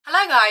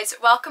Hello guys,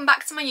 welcome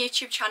back to my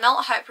YouTube channel.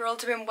 I hope you're all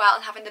doing well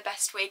and having the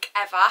best week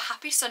ever.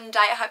 Happy Sunday,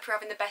 I hope you're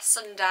having the best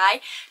Sunday.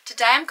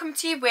 Today I'm coming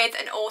to you with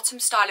an autumn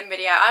styling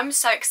video. I'm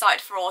so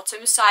excited for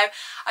autumn, so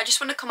I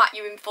just want to come at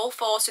you in full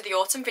force with the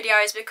autumn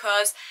videos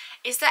because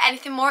is there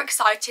anything more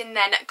exciting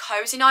than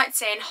cosy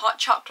nights in, hot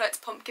chocolates,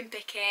 pumpkin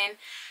picking,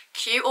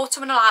 cute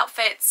autumnal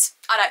outfits?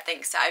 I don't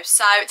think so.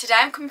 So today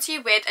I'm coming to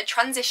you with a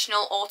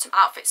transitional autumn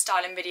outfit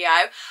styling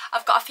video.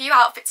 I've got a few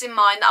outfits in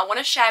mind that I want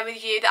to share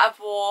with you that I've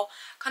wore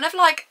kind of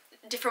like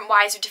different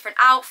ways with different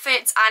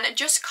outfits, and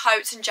just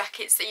coats and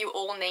jackets that you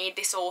all need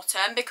this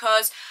autumn,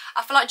 because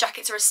I feel like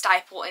jackets are a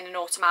staple in an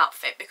autumn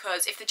outfit,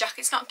 because if the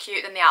jacket's not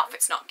cute then the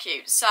outfit's not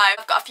cute. So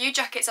I've got a few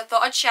jackets I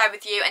thought I'd share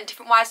with you and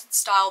different ways to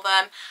style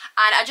them,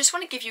 and I just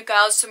want to give you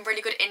girls some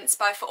really good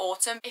inspo for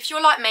autumn. If you're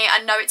like me,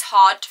 I know it's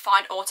hard to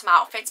find autumn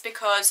outfits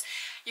because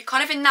you're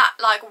kind of in that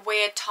like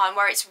weird time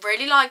where it's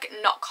really like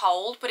not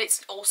cold but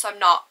it's also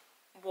not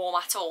warm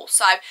at all.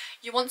 So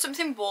you want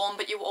something warm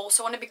but you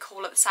also want to be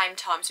cool at the same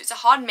time, so it's a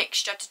hard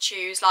mixture to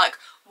choose like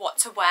what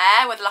to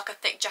wear, whether like a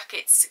thick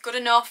jacket's good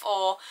enough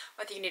or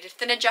whether you need a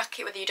thinner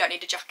jacket, whether you don't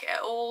need a jacket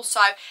at all.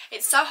 So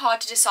it's so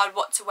hard to decide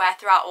what to wear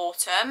throughout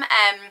autumn.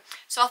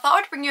 So I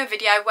thought I'd bring you a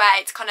video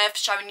where it's kind of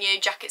showing you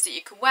jackets that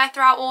you can wear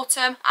throughout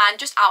autumn and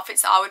just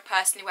outfits that I would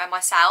personally wear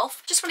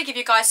myself. Just want to give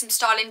you guys some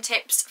styling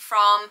tips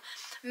from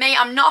me.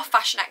 I'm not a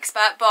fashion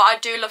expert, but I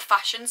do love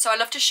fashion, so I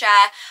love to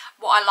share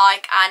what I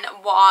like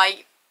and what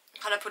I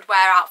kind of would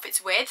wear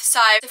outfits with.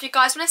 So if you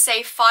guys want to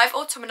see 5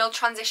 autumnal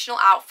transitional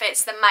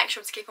outfits, then make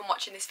sure to keep on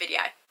watching this video.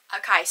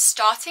 Okay,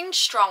 starting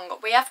strong,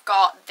 we have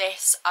got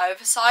this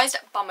oversized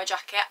bomber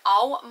jacket.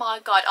 Oh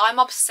my god, I'm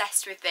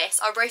obsessed with this.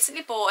 I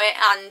recently bought it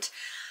and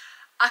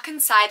I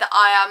can say that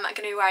I am going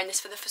to be wearing this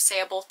for the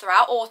foreseeable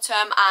throughout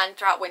autumn and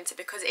throughout winter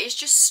because it is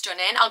just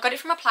stunning. I got it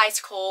from a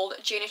place called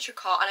Gina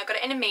Tricot and I got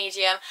it in a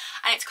medium,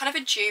 and it's kind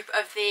of a dupe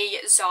of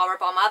the Zara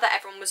bomber that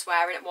everyone was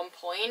wearing at one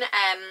point.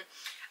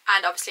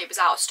 And obviously it was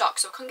out of stock,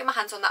 so I couldn't get my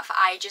hands on that for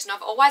ages, and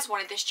I've always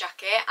wanted this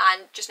jacket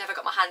and just never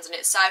got my hands on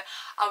it. So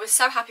I was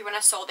so happy when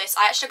I saw this.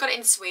 I actually got it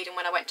in Sweden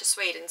when I went to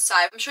Sweden, so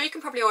I'm sure you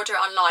can probably order it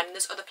online and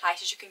there's other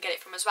places you can get it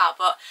from as well.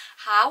 But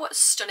how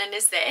stunning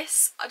is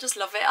this? I just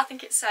love it. I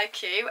think it's so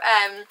cute.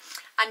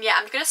 And yeah,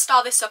 I'm going to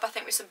style this up I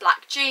think with some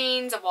black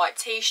jeans, a white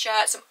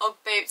t-shirt, some Ugg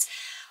boots.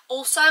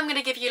 Also I'm going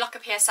to give you like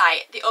a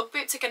PSA. The Ugg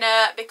boots are going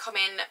to be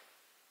coming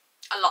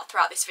a lot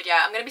throughout this video.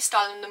 I'm going to be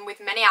styling them with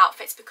many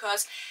outfits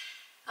because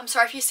I'm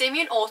sorry, if you see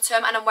me in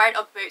autumn and I'm wearing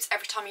Ugg boots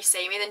every time you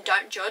see me, then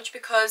don't judge,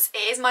 because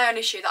it is my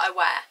only shoe that I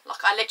wear.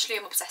 Like, I literally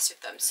am obsessed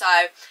with them. So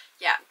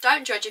yeah,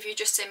 don't judge if you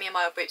just see me in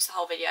my Ugg boots the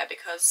whole video,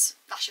 because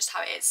that's just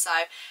how it is. So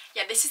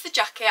yeah, this is the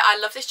jacket. I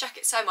love this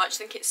jacket so much. I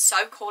think it's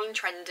so cool and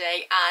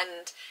trendy,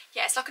 and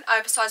yeah, it's like an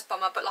oversized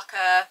bomber but like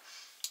a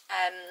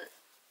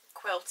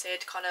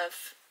quilted kind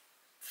of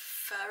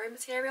furry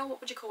material. What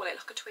would you call it?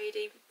 Like a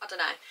tweedy? I don't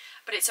know,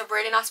 but it's a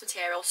really nice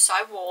material, so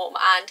warm,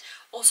 and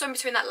also in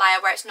between that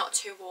layer where it's not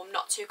too warm,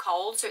 not too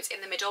cold, so it's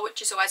in the middle,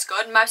 which is always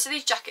good. Most of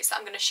these jackets that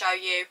I'm going to show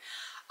you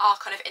are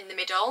kind of in the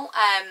middle.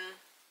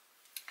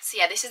 So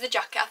yeah, this is the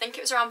jacket. I think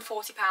it was around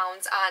 £40,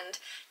 and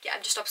yeah,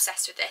 I'm just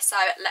obsessed with this, so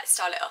let's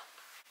style it up.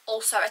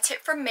 Also, a tip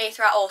from me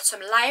throughout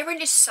autumn,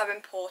 layering is so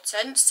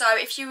important. So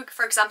if you,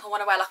 for example,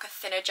 want to wear like a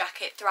thinner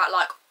jacket throughout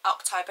like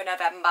October,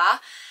 November,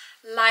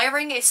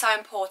 layering is so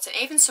important.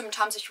 Even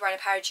sometimes if you're wearing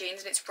a pair of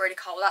jeans and it's really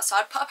cold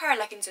outside, put a pair of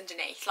leggings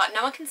underneath. Like,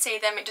 no one can see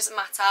them, it doesn't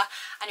matter,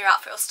 and your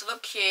outfit will still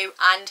look cute.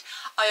 And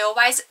I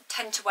always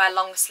tend to wear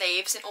long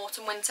sleeves in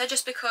autumn, winter,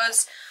 just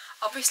because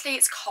obviously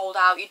it's cold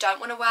out. You don't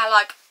want to wear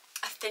like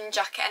a thin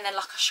jacket and then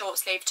like a short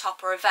sleeve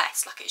top or a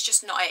vest. Like, it's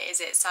just not it,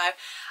 is it? So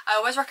I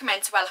always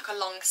recommend to wear like a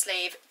long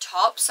sleeve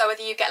top. So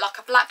whether you get like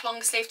a black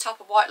long sleeve top,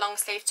 a white long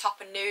sleeve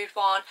top, a nude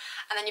one,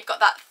 and then you've got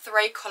that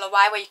 3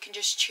 colourway where you can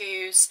just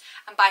choose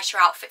and base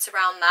your outfits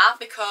around that,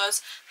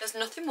 because there's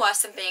nothing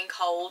worse than being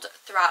cold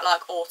throughout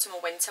like autumn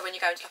or winter when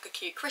you're going to like a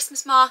cute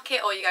Christmas market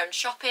or you're going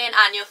shopping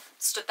and you're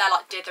stood there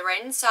like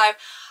dithering. So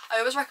I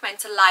always recommend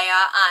to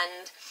layer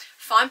and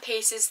find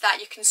pieces that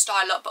you can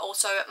style up, but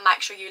also make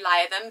sure you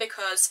layer them,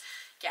 because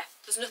yeah,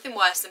 there's nothing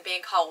worse than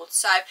being cold.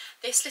 So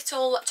this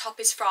little top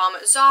is from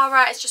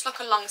Zara. It's just like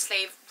a long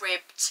sleeve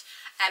ribbed,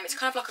 it's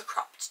kind of like a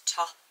cropped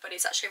top, but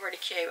it's actually really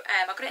cute.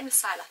 I got it in the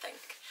sale, I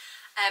think.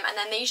 And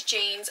then these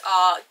jeans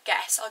are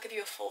Guess. I'll give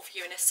you a full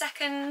view in a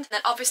second. And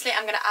then obviously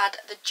I'm going to add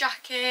the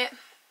jacket.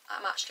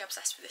 I'm actually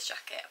obsessed with this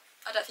jacket.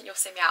 I don't think you'll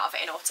see me out of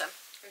it in autumn.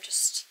 I'm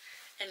just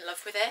in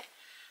love with it.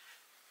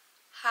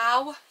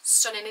 How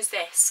stunning is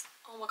this?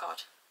 Oh my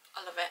god,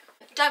 I love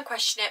it. Don't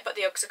question it, but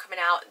the Uggs are coming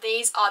out.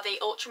 These are the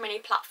Ultra Mini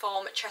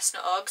Platform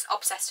Chestnut Uggs.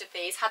 Obsessed with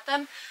these. Had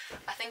them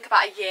I think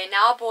about a year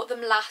now. I bought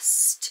them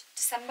last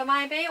December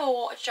maybe,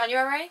 or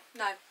January.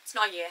 No, it's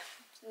not a year.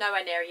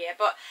 Nowhere near a year.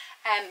 But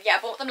yeah,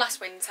 I bought them last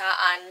winter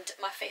and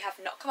my feet have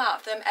not come out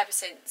of them ever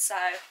since. So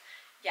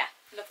yeah,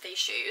 love these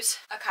shoes.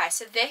 Okay,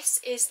 so this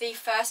is the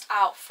first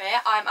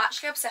outfit. I'm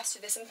actually obsessed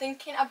with this. I'm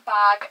thinking a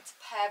bag to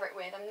pair it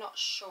with. I'm not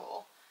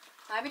sure.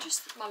 Maybe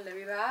just my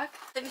Louis bag.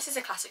 I think this is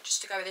a classic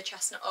just to go with the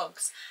chestnut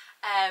Uggs.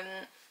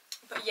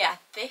 But yeah,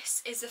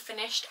 this is the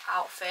finished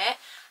outfit.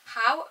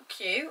 How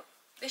cute.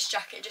 This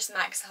jacket just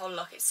makes the whole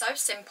look. It's so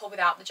simple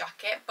without the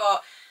jacket,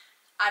 but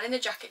adding the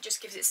jacket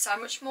just gives it so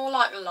much more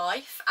like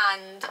life,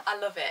 and I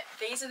love it.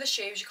 These are the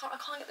shoes. I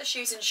can't get the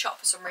shoes in the shop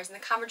for some reason.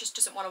 The camera just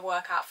doesn't want to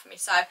work out for me.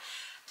 So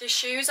the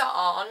shoes are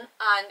on,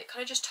 and it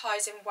kind of just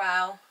ties in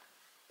well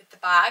with the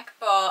bag,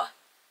 but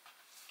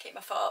keep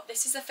my foot up.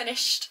 This is the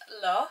finished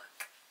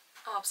look.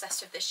 I'm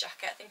obsessed with this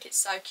jacket. I think it's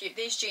so cute.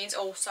 These jeans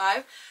also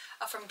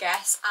are from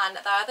Guess, and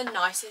they're the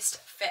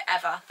nicest fit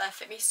ever. They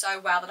fit me so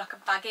well. They're like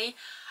a baggy,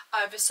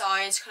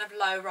 oversized, kind of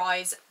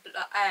low-rise,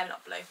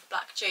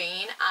 black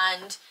jean,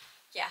 and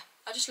yeah,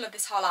 I just love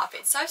this whole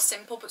outfit. It's so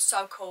simple but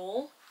so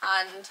cool,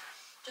 and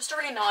just a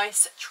really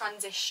nice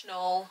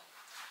transitional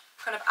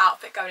kind of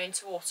outfit going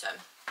into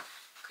autumn,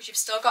 because you've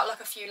still got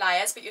like a few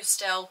layers, but you're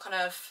still kind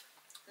of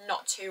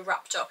not too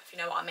wrapped up, if you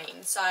know what I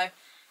mean. So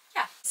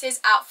yeah, this is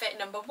outfit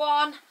number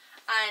 1,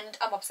 and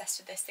I'm obsessed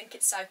with this. I think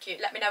it's so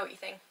cute. Let me know what you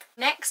think.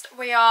 Next,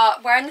 we are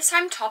wearing the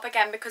same top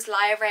again because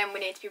layering,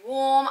 we need to be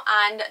warm,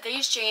 and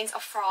these jeans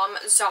are from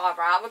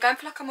Zara. We're going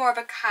for like a more of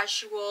a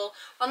casual,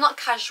 well, not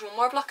casual,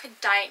 more of like a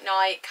date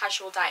night,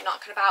 casual date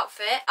night kind of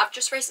outfit. I've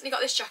just recently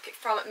got this jacket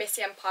from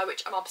Missy Empire,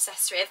 which I'm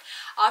obsessed with.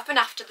 I've been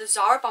after the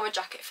Zara bomber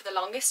jacket for the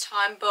longest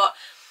time, but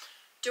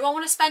do I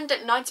want to spend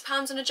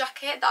 £90 on a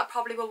jacket that I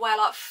probably will wear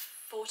like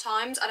 4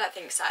 times? I don't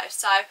think so.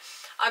 So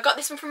I got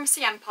this one from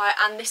Missy Empire,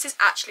 and this is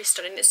actually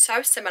stunning. It's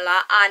so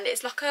similar, and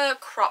it's like a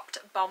cropped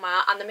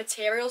bomber, and the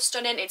material's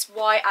stunning. It's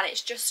white and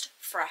it's just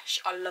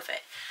fresh. I love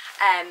it.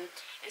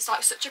 It's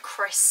like such a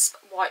crisp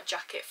white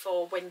jacket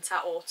for winter,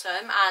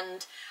 autumn,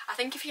 and I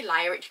think if you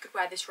layer it, you could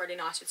wear this really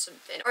nice with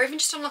something, or even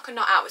just on like a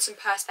night out with some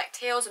perspex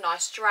heels, a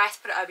nice dress,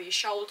 put it over your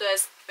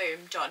shoulders,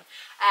 boom, done.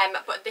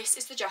 But this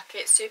is the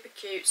jacket, super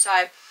cute. So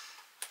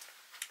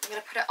I'm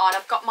going to put it on.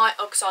 I've got my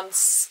Uggs on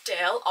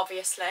still,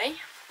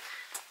 obviously.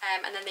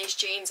 And then these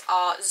jeans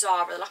are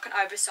Zara. They're like an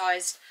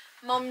oversized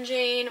mom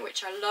jean,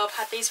 which I love.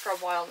 Had these for a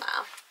while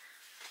now.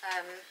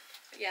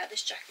 But yeah,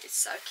 this jacket is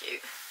so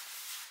cute.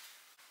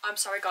 I'm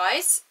sorry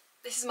guys,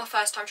 this is my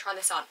first time trying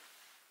this on.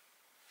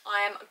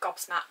 I am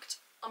gobsmacked.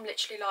 I'm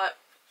literally like,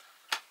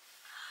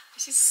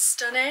 this is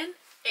stunning.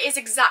 It is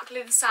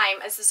exactly the same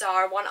as the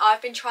Zara one.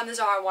 I've been trying the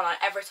Zara one on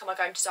every time I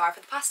go into Zara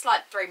for the past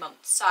like 3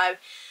 months. So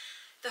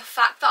the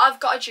fact that I've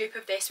got a dupe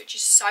of this, which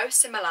is so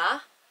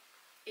similar,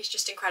 is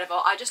just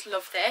incredible. I just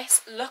love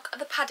this. Look at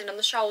the padding on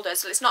the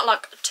shoulders. Well, it's not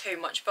like too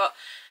much, but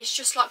it's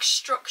just like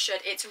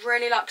structured. It's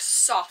really like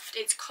soft.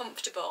 It's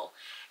comfortable.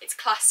 It's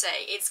classy.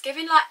 It's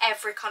giving like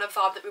every kind of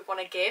vibe that we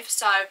want to give.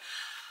 So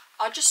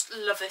I just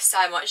love this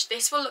so much.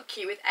 This will look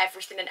cute with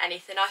everything and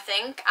anything, I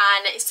think.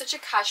 And it's such a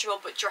casual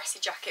but dressy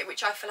jacket,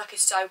 which I feel like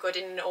is so good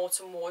in an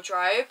autumn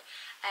wardrobe.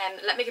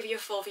 Let me give you a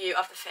full view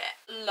of the fit.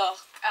 Look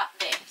at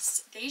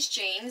this. These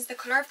jeans, the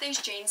colour of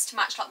these jeans to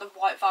match like the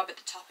white vibe at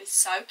the top is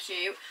so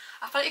cute.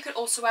 I feel like you could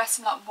also wear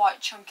some like white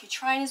chunky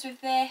trainers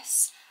with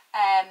this,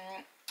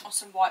 or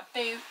some white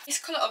boots. This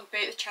colour Ugg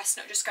boot, the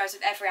chestnut, just goes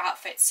with every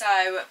outfit.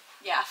 So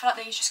yeah, I feel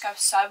like these just go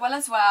so well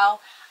as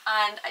well.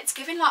 And it's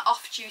giving like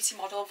off-duty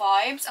model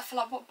vibes. I feel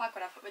like, what bag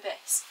would I put with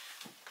this?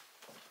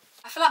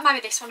 I feel like maybe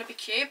this one would be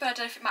cute, but I don't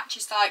know if it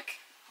matches like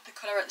the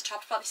colour at the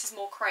top. I feel like this is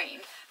more cream,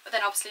 but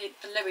then obviously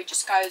the Louis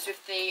just goes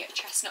with the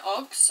chestnut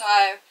Ugg, so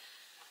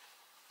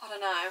I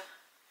don't know.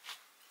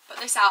 But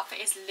this outfit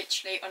is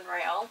literally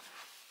unreal,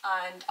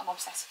 and I'm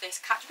obsessed with this.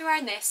 Catch me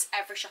wearing this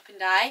every shopping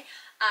day,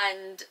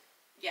 and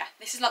yeah,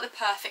 this is like the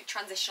perfect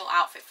transitional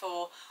outfit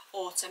for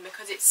autumn,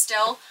 because it's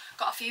still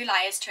got a few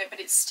layers to it, but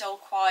it's still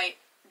quite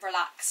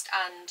relaxed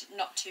and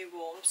not too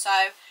warm. So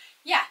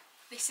yeah,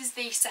 this is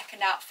the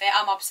second outfit.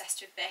 I'm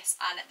obsessed with this,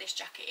 and this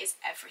jacket is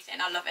everything.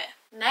 I love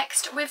it.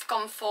 Next, we've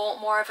gone for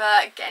more of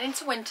a getting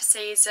into winter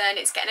season.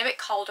 It's getting a bit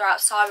colder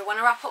outside. We want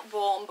to wrap up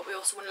warm, but we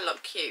also want to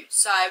look cute.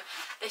 So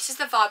this is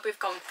the vibe we've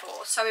gone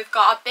for. So we've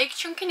got a big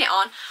chunky knit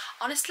on.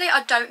 Honestly,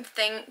 I don't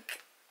think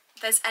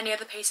there's any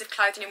other piece of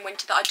clothing in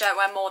winter that I don't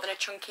wear more than a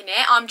chunky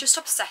knit. I'm just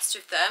obsessed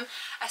with them,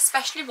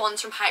 especially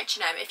ones from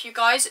H&M. If you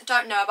guys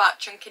don't know about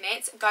chunky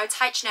knits, go to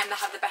H&M. They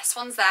have the best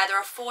ones there.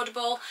 They're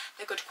affordable,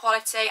 they're good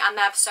quality, and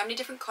they have so many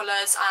different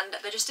colours, and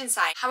they're just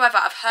insane. However,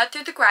 I've heard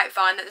through the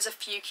grapevine that there's a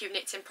few cute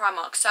knits in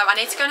Primark, so I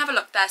need to go and have a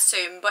look there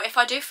soon. But if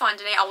I do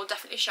find any, I will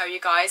definitely show you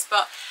guys.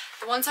 But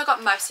the ones I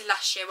got mostly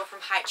last year were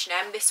from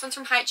H&M. This one's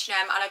from H&M,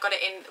 and I got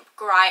it in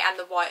grey and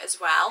the white as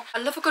well. I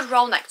love a good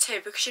roll neck too,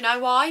 because you know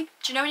why?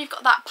 Do you know when you've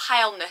got that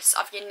paleness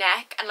of your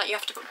neck and like you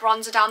have to put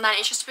bronzer down there, and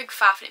it's just a big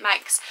faff and it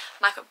makes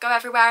makeup go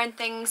everywhere and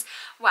things?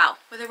 Well,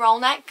 with a roll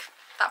neck,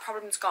 that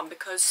problem's gone,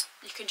 because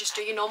you can just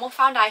do your normal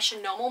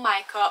foundation, normal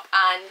makeup,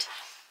 and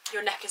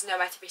your neck is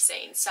nowhere to be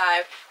seen. So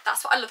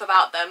that's what I love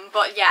about them.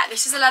 But yeah,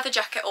 this is a leather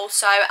jacket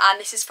also, and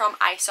this is from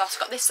ASOS.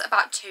 Got this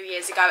about 2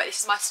 years ago.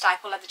 This is my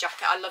staple leather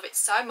jacket. I love it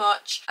so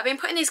much. I've been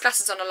putting these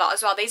glasses on a lot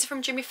as well. These are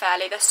from Jimmy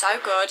Fairley. They're so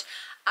good,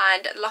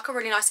 and like a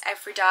really nice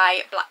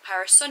everyday black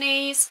pair of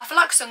sunnies. I feel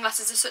like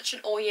sunglasses are such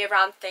an all year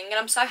round thing and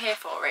I'm so here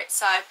for it.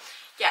 So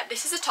yeah,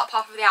 this is the top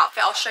half of the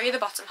outfit. I'll show you the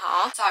bottom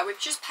half. So we've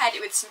just paired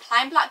it with some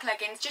plain black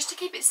leggings just to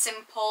keep it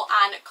simple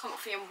and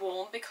comfy and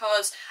warm,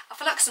 because I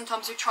feel like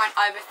sometimes we try and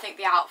overthink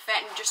the outfit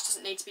and it just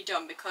doesn't need to be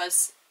done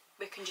because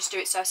we can just do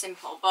it so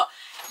simple. But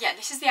yeah,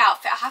 this is the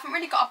outfit. I haven't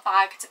really got a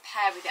bag to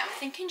pair with it. I'm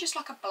thinking just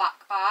like a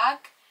black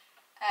bag.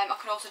 I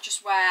could also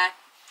just wear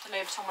the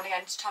Louis Vuitton one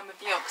again to time with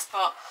the Uggs,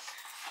 but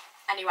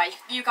anyway,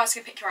 you guys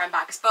can pick your own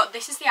bags. But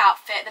this is the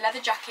outfit. The leather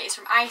jacket is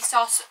from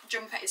ASOS,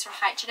 jumper is from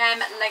H&M,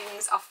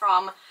 leggings are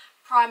from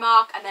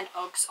Primark, and then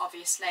Uggs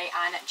obviously,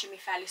 and Jimmy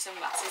Fairley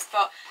sunglasses.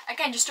 But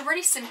again, just a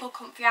really simple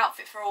comfy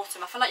outfit for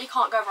autumn. I feel like you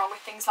can't go wrong with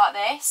things like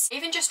this.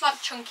 Even just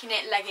like chunky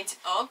knit leggings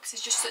and Uggs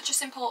is just such a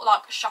simple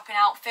like shopping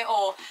outfit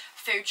or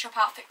food shop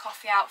outfit,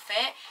 coffee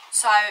outfit.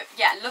 So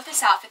yeah, love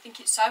this outfit. I think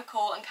it's so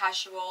cool and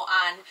casual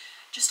and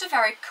just a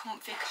very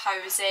comfy,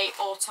 cosy,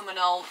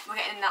 autumnal. We're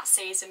getting in that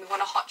season. We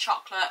want a hot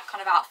chocolate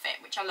kind of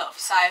outfit, which I love.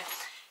 So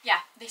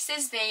yeah, this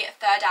is the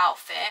third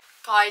outfit.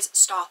 Guys,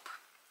 stop.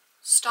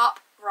 Stop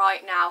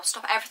right now.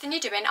 Stop everything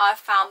you're doing. I've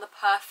found the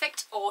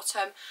perfect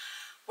autumn,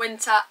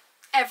 winter,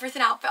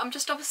 everything outfit. I'm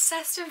just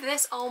obsessed with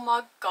this. Oh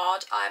my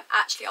god, I'm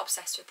actually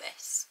obsessed with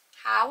this.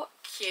 How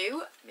cute.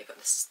 Let me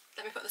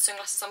put the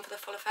sunglasses on for the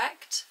full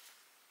effect.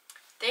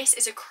 This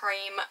is a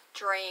cream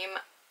dream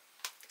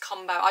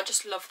combo. I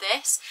just love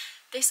this.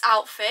 This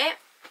outfit,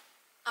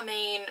 I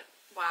mean,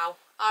 wow,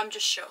 I'm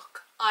just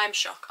shook. I am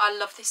shook. I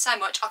love this so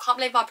much. I can't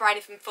believe my brain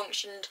even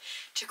functioned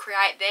to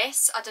create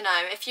this. I don't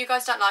know. If you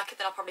guys don't like it,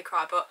 then I'll probably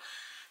cry, but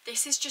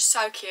this is just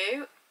so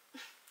cute.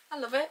 I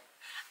love it.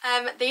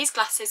 These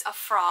glasses are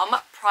from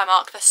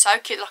Primark. They're so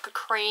cute, like a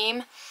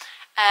cream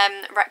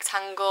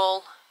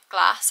rectangle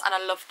glass, and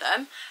I love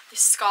them.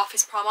 This scarf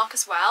is Primark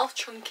as well.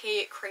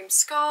 Chunky cream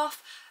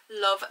scarf.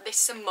 Love.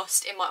 This is a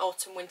must in my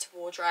autumn winter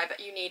wardrobe.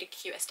 You need a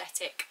cute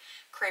aesthetic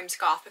cream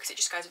scarf because it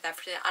just goes with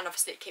everything, and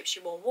obviously it keeps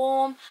you more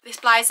warm. This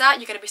blazer,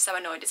 you're going to be so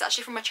annoyed. It's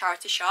actually from a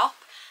charity shop.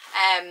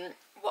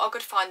 What a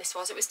good find this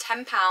was. It was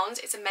 £10.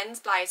 It's a men's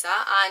blazer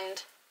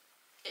and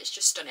it's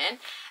just stunning.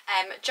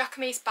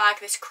 Jacquemus bag,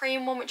 this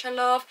cream one, which I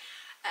love.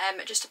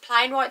 Just a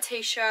plain white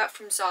t-shirt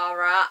from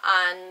Zara,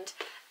 and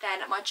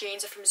then my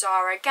jeans are from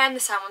Zara again, the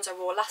same ones I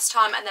wore last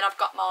time, and then I've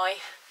got my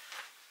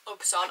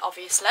Uggs on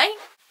obviously.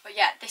 But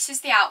yeah, this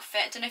is the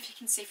outfit. I don't know if you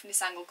can see from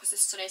this angle because the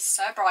sun is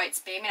so bright, it's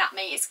beaming at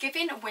me. It's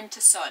giving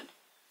winter sun.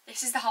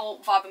 This is the whole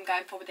vibe I'm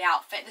going for with the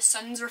outfit. The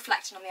sun's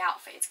reflecting on the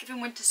outfit. It's giving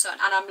winter sun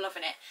and I'm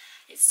loving it.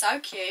 It's so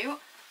cute.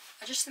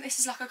 I just think this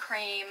is like a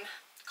cream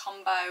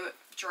combo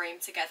dream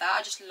together.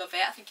 I just love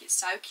it. I think it's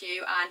so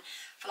cute, and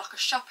for like a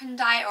shopping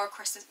day or a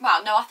Christmas,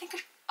 well no, I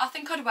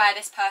think I'd wear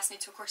this personally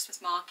to a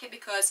Christmas market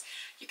because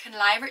you can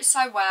layer it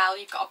so well.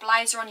 You've got a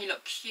blazer on, you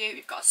look cute,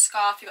 you've got a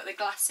scarf, you've got the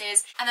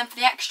glasses, and then for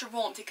the extra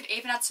warmth you could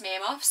even add some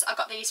earmuffs. I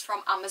got these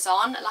from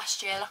Amazon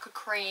last year, like a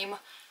cream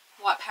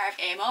white pair of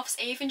earmuffs.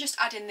 Even just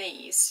adding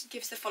these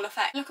gives the full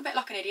effect. I look a bit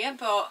like an idiot,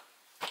 but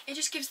it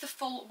just gives the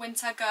full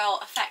winter girl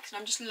effect and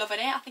I'm just loving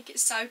it. I think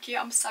it's so cute.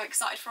 I'm so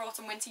excited for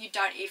autumn winter, you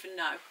don't even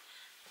know.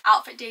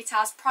 Outfit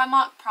details: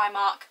 Primark,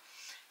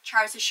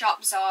 charity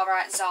shop,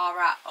 Zara,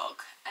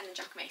 Ugg, and then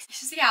Jacquemus.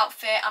 This is the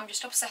outfit. I'm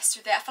just obsessed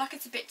with it. I feel like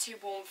it's a bit too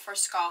warm for a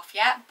scarf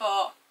yet,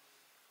 but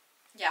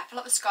yeah, I feel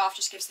like the scarf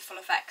just gives the full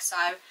effect. So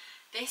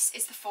this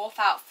is the fourth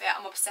outfit.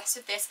 I'm obsessed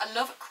with this. I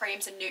love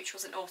creams and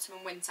neutrals in autumn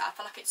and winter. I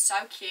feel like it's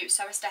so cute,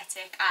 so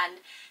aesthetic, and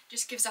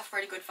just gives off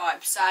really good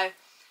vibes. So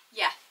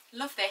yeah,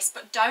 love this,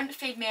 but don't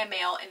feed me a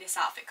meal in this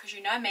outfit because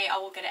you know me, I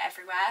will get it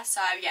everywhere.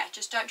 So yeah,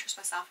 just don't trust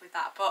myself with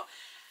that. But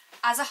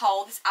as a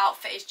whole, this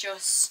outfit is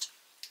just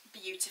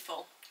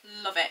beautiful.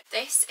 Love it.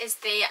 This is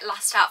the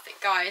last outfit,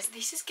 guys.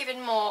 This is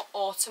giving more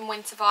autumn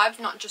winter vibes,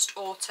 not just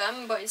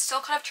autumn, but it's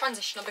still kind of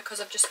transitional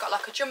because I've just got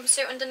like a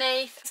jumpsuit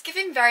underneath. It's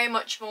giving very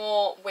much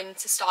more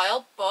winter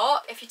style,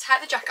 but if you take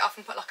the jacket off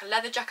and put like a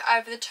leather jacket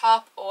over the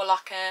top or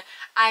like a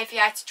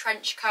aviator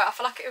trench coat, I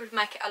feel like it would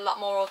make it a lot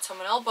more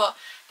autumnal. But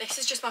this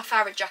is just my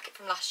favourite jacket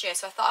from last year,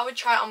 so I thought I would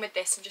try it on with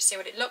this and just see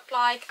what it looked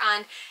like,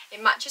 and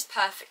it matches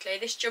perfectly.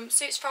 This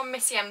jumpsuit's from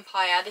Missy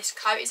Empire. This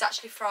coat is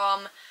actually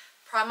from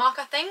Primark,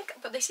 I think,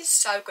 but this is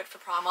so good for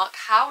Primark.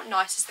 How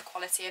nice is the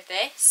quality of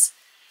this?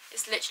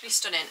 It's literally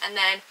stunning. And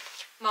then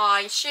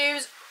my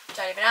shoes,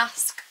 don't even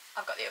ask,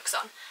 I've got the Uggs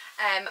on.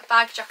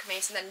 Bag,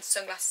 Jacquemus, and then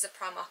sunglasses are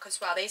Primark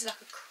as well. These are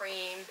like a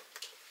cream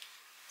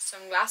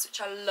sunglass, which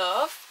I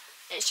love.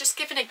 It's just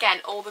giving,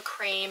 again, all the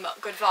cream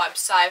good vibes.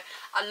 So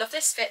I love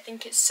this fit,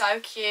 think it's so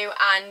cute,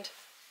 and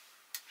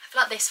I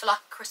feel like this for like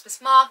a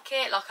Christmas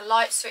market, like a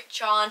light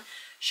switch on,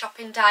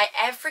 shopping day.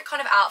 Every kind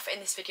of outfit in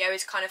this video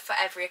is kind of for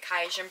every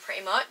occasion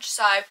pretty much,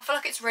 so I feel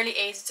like it's really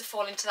easy to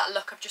fall into that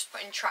look of just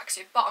putting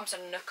tracksuit bottoms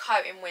on and a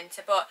coat in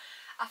winter. But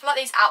I feel like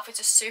these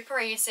outfits are super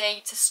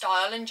easy to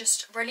style and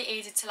just really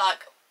easy to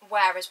like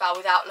wear as well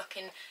without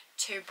looking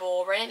too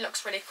boring. It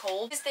looks really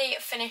cool. This is the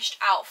finished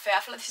outfit.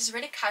 I feel like this is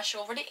really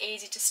casual, really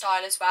easy to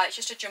style as well. It's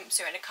just a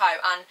jumpsuit and a coat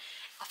and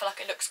I feel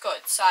like it looks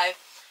good. So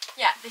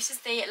yeah, this is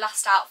the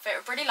last outfit.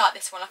 I really like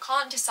this one. I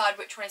can't decide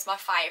which one is my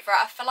favourite.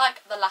 I feel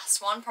like the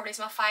last one probably is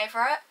my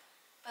favourite,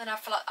 but then I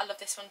feel like I love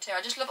this one too.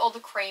 I just love all the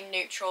cream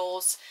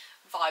neutrals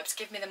vibes.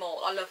 Give me them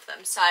all. I love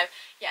them. So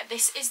yeah,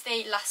 this is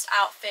the last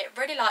outfit.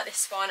 Really like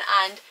this one,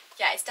 and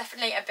yeah, it's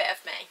definitely a bit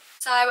of me.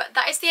 So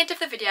that is the end of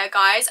the video,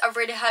 guys. I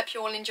really hope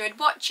you all enjoyed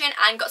watching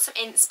and got some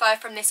inspo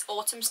from this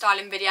autumn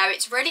styling video.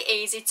 It's really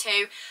easy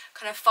to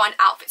kind of find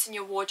outfits in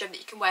your wardrobe that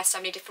you can wear so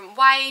many different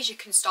ways. You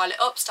can style it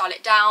up, style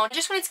it down. I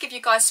just wanted to give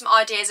you guys some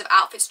ideas of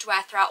outfits to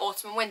wear throughout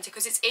autumn and winter,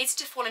 because it's easy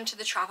to fall into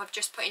the trap of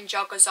just putting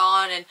joggers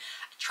on and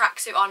a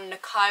tracksuit on and a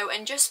coat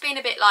and just being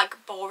a bit like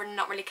boring and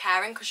not really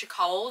caring because you're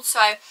cold.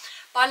 So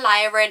by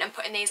layering and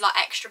putting these like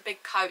extra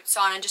big coats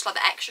on and just like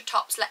the extra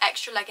tops, like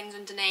extra leggings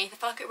underneath, I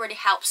feel like it really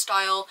helps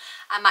style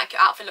and make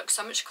your outfit look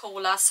so much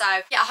cooler. So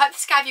yeah, I hope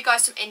this gave you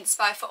guys some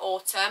inspo for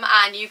autumn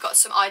and you got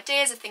some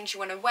ideas of things you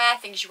want to wear,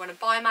 things you want to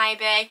buy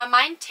maybe.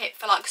 My main tip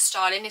for like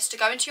styling is to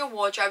go into your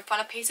wardrobe,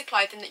 find a piece of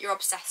clothing that you're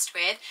obsessed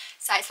with.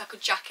 Say it's like a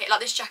jacket,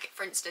 like this jacket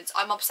for instance.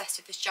 I'm obsessed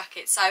with this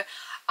jacket, so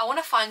I want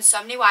to find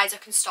so many ways I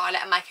can style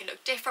it and make it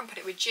look different. Put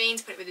it with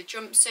jeans, put it with a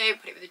jumpsuit,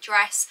 put it with a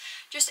dress,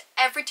 just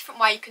every different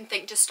way you can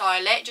think to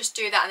style it. Just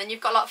do that, and then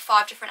you've got like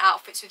 5 different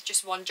outfits with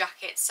just one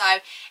jacket. So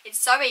it's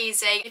so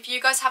easy. If you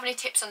guys have any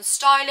tips on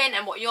styling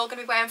and what you're going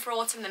to be wearing for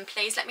autumn, then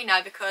please let me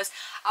know, because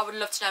I would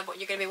love to know what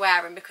you're going to be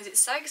wearing, because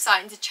it's so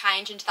exciting to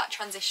change into that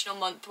transitional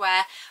month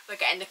where we're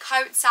getting the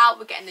coats out,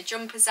 we're getting the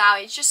jumpers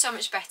out. It's just so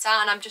much better,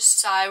 and I'm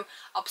just so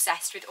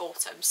obsessed with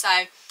autumn. So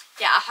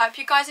yeah, I hope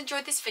you guys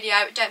enjoyed this video.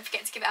 Don't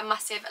forget to give it a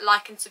massive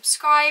like and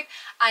subscribe,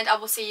 and I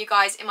will see you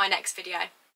guys in my next video.